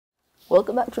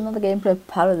Welcome back to another gameplay of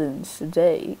Paladins.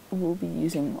 Today we'll be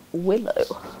using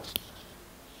Willo,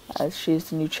 as she's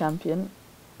the new champion.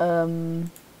 So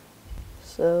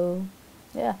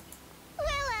yeah,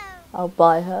 Willo. I'll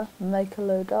buy her, make her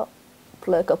load up,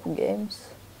 play a couple games,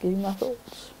 give you my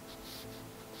thoughts,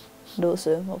 and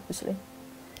also obviously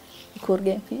record a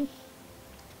game for you.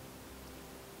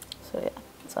 So yeah,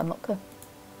 let's unlock her.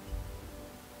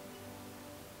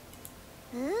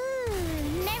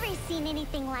 Ooh, never seen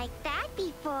anything like that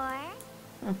before.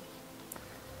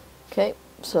 Okay,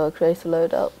 so I'll create a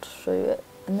loadout, show you it,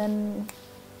 and then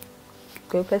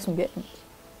go play some games.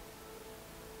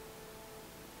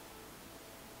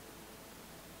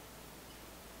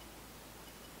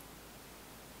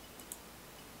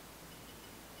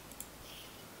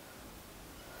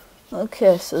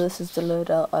 Okay, so this is the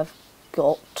loadout I've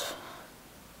got.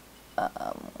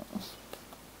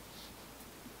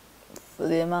 For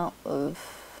the amount of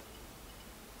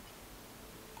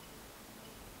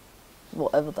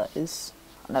whatever that is,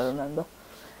 I never remember.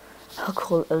 I'll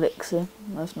call it elixir,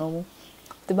 that's normal.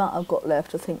 The amount I've got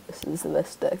left, I think this is the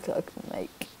best deck I can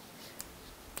make.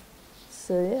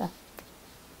 So yeah,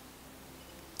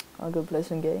 I'll go play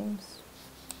some games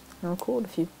and record a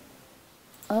few.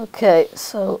 Okay,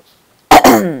 so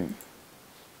gone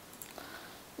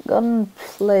and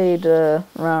played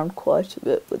around quite a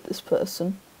bit with this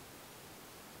person.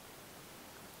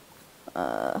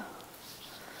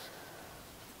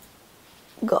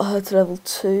 Got her to level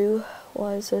 2.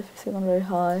 Why is everything on very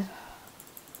high?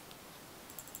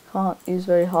 Can't use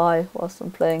very high whilst I'm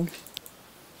playing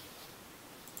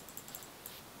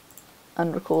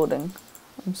and recording.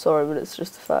 I'm sorry, but it's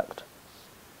just a fact.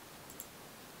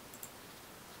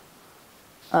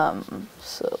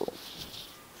 So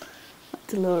I have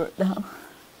to lower it down.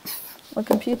 My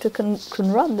computer can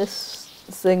run this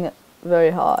thing very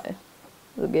high,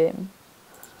 the game,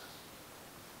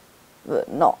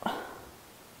 but not.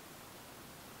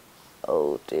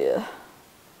 Oh dear.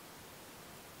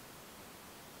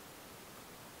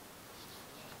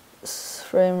 This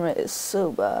frame rate is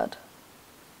so bad.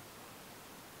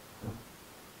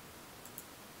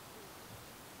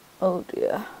 Oh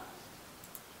dear.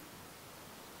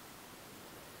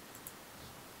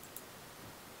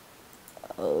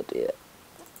 Oh dear.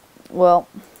 Well,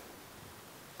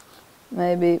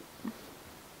 maybe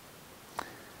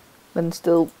can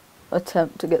still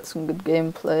attempt to get some good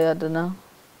gameplay, I don't know.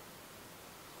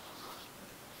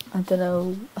 I don't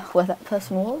know where that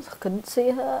person was, I couldn't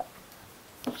see her.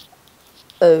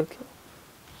 Okay.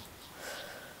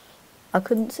 I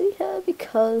couldn't see her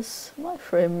because my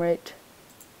frame rate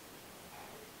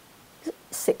is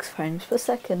 6 frames per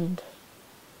second.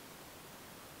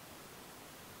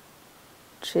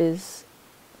 Which is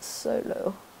so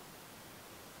low.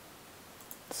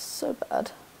 It's so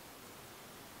bad.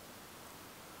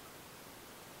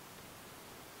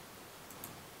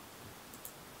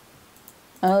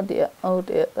 Oh dear,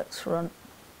 let's run.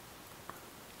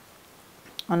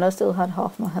 And I still had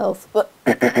half my health, but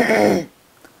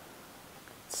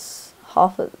it's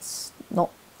half of it's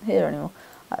not here anymore.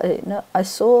 I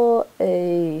saw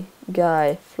a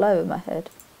guy fly over my head.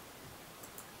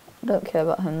 I don't care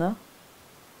about him though.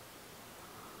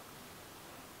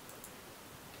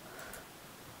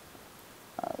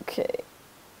 Okay,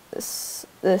 this.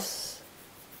 If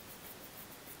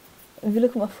you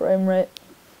look at my frame rate,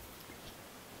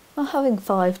 I'm having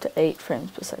 5 to 8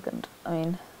 frames per second. I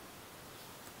mean,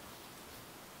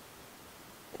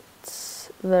 it's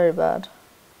very bad.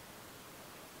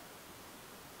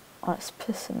 Oh, it's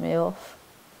pissing me off.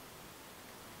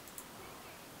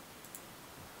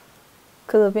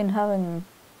 Because I've been having...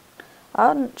 I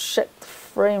hadn't checked the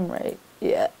frame rate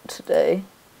yet today.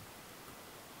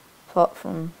 Apart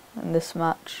from in this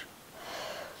match.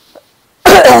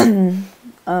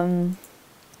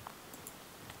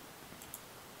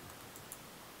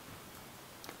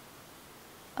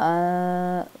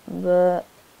 But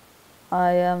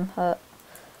I am hurt.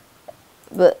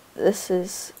 But this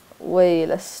is way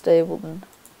less stable than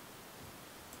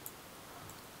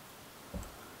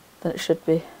it should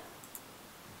be.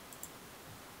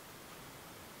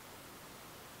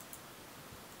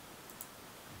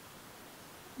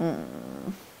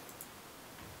 I'm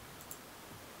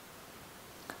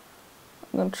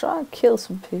gonna try and kill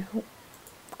some people.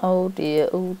 Oh dear,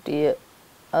 oh dear,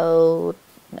 oh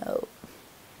no.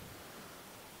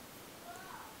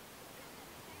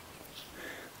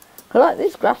 I like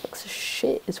these graphics are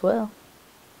shit as well.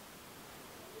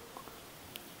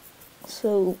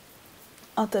 So,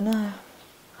 I don't know.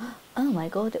 Oh my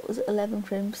god, it was 11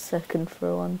 frames per second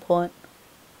for one point.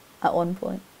 At one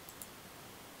point.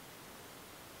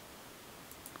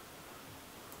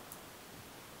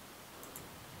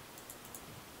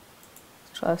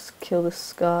 Tries to kill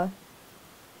this guy.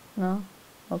 No?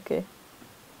 Okay.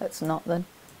 Let's not then.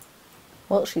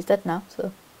 Well, she's dead now,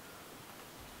 so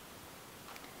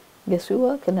guess we're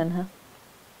working in her.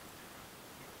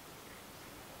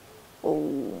 Oh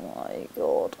my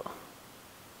god.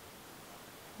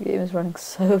 The game is running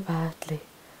so badly.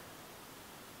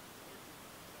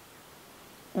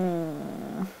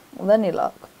 With any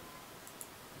luck,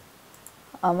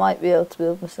 I might be able to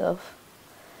build myself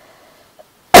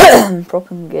a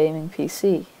proper gaming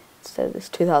PC instead of this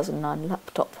 2009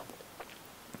 laptop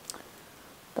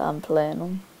that I'm playing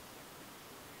on.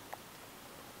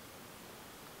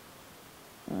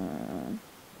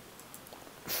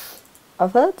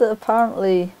 I've heard that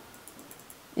apparently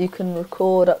you can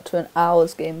record up to an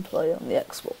hour's gameplay on the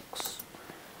Xbox.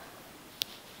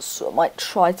 So I might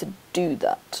try to do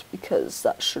that, because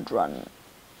that should run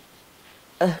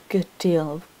a good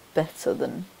deal better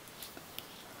than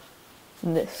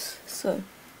this. So,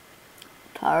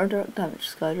 Tyra direct damage,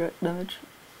 Sky direct damage,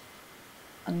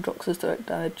 Androx's direct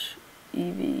damage,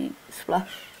 EV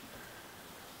splash,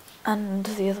 and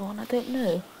the other one I don't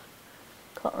know.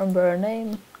 Can't remember her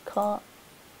name, can't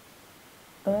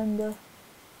remember.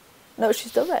 No,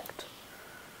 she's direct.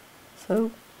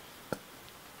 So,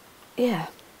 yeah.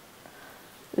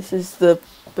 This is the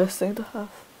best thing to have.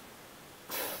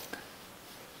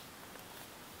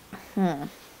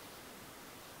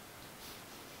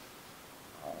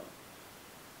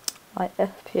 My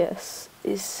FPS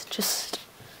is just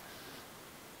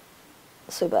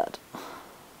so bad.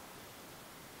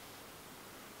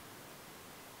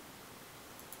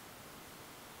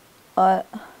 I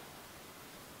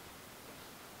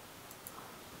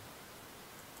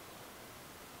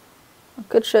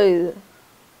could show you.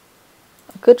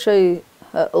 I could show you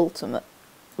her ultimate,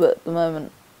 but at the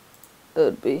moment it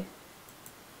would be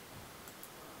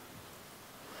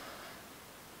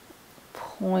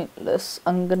pointless.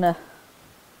 I'm gonna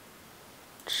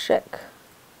check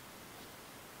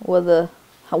whether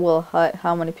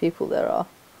how many people there are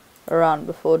around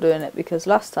before doing it, because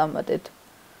last time I did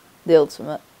the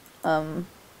ultimate,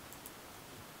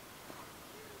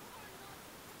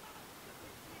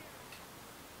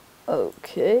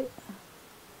 okay.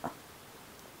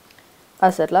 I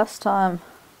said last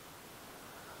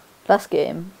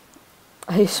game,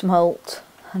 I used my ult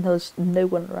and there was no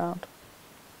one around.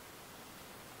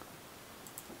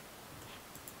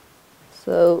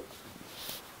 So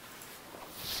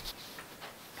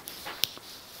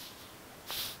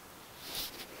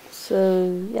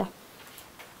yeah.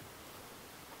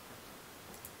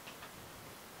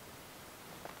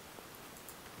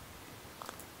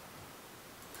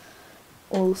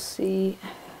 We'll see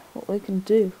what we can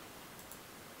do.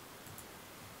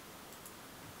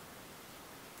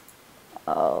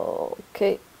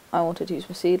 Okay, I wanted to use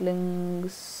my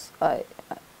seedlings. I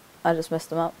just messed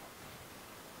them up.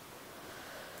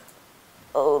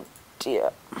 Oh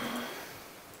dear.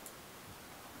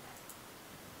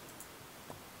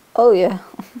 Oh yeah,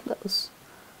 that's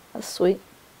sweet.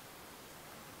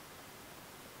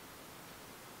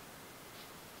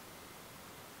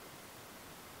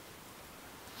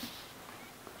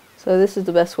 So this is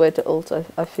the best way to ult,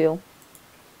 I feel.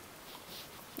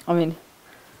 I mean,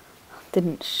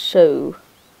 didn't show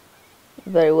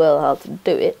very well how to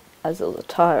do it, as it was a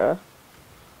Tyra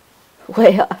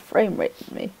way out of frame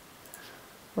rated me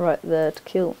right there to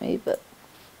kill me, but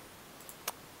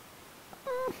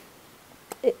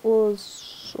it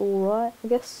was alright, I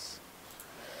guess.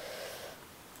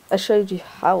 I showed you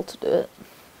how to do it.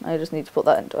 I just need to put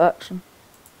that into action.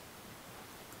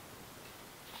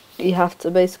 You have to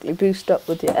basically boost up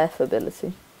with your F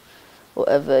ability,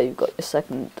 whatever you've got your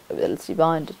second ability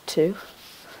bound to,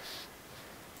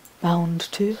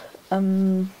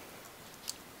 and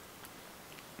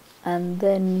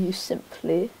then you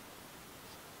simply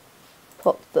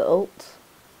pop the ult,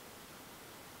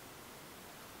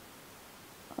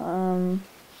 and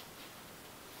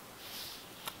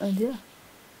yeah,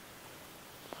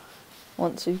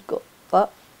 once you've got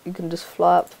that, you can just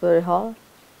fly up very high.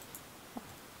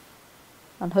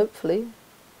 And hopefully,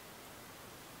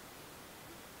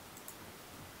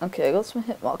 okay, I got some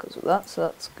hit markers with that, so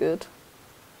that's good.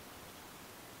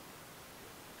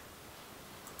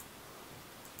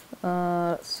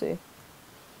 Let's see.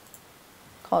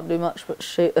 Can't do much but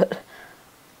shoot at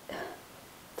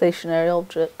stationary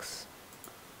objects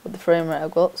with the frame rate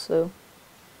I've got, so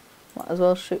might as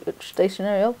well shoot at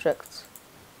stationary objects.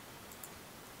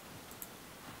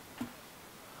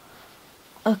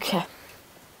 Okay.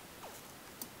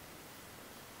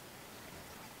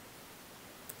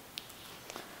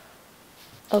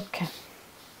 Okay.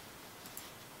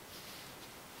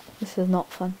 This is not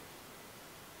fun.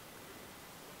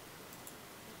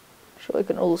 we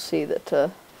can all see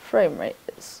that frame rate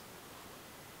is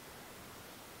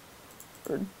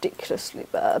ridiculously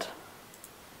bad.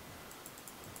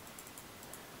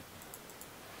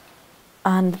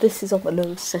 And this is on the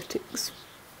lowest settings.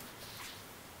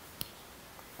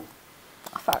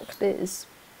 The fact is,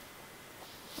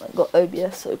 I've got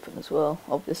OBS open as well,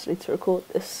 obviously, to record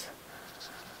this.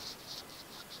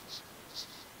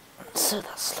 So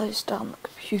that slows down the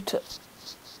computer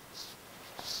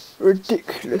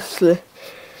ridiculously.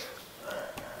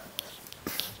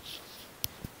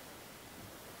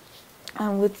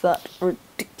 And with that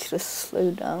ridiculous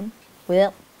slowdown,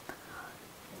 well,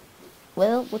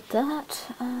 with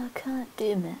that, I can't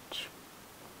do much.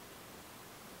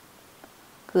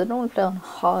 Because I normally play on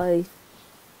high,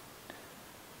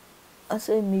 I'd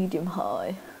say medium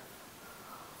high,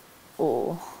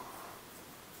 or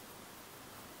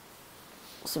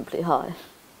simply high.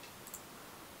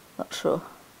 Not sure.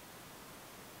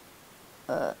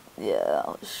 Yeah,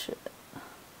 that was shit.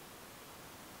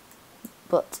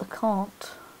 But I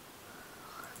can't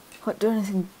quite do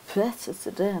anything better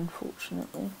today,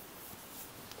 unfortunately.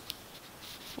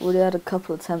 Already had a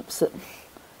couple attempts at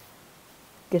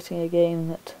getting a game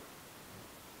that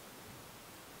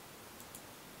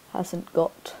hasn't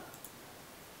got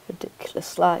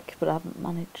ridiculous lag, but I haven't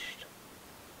managed.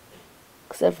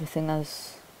 Because everything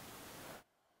has...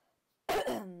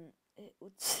 it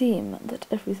would seem that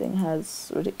everything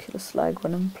has ridiculous lag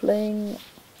when I'm playing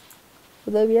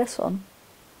with OBS on.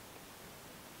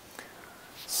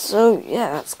 So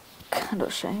yeah, that's kind of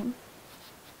a shame.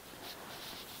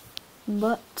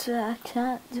 But I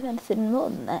can't do anything more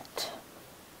than that.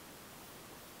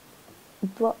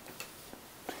 But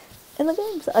in the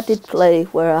games that I did play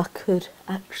where I could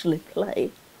actually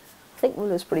play, I think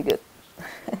Willo's pretty good.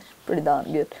 It's pretty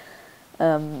darn good.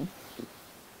 So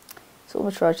I'm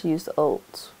going to try to use the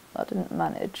ult. I didn't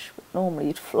manage, but normally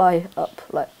you'd fly up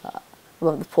like that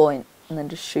above the point and then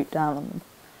just shoot down on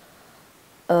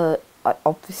them. I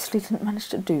obviously didn't manage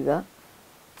to do that,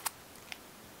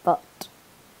 but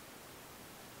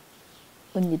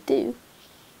when you do,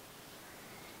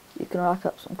 you can rack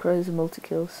up some crazy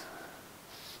multi-kills.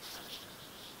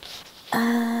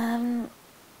 And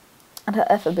her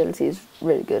F ability is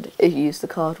really good if you use the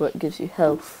card where it gives you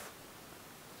health,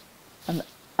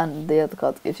 and the other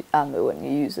card gives you ammo when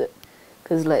you use it,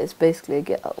 because like, it's basically a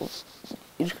get out of,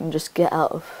 you can just get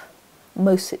out of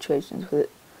most situations with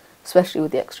it, especially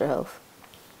with the extra health,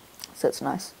 so it's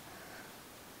nice.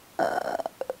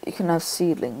 You can have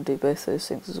Seedling do both those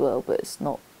things as well, but it's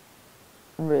not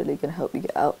really going to help you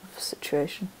get out of a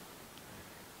situation.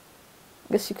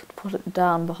 I guess you could put it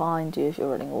down behind you if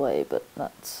you're running away, but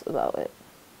that's about it.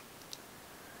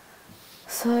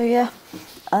 So yeah,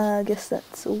 I guess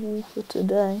that's all for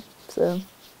today, so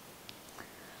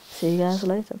see you guys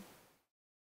later.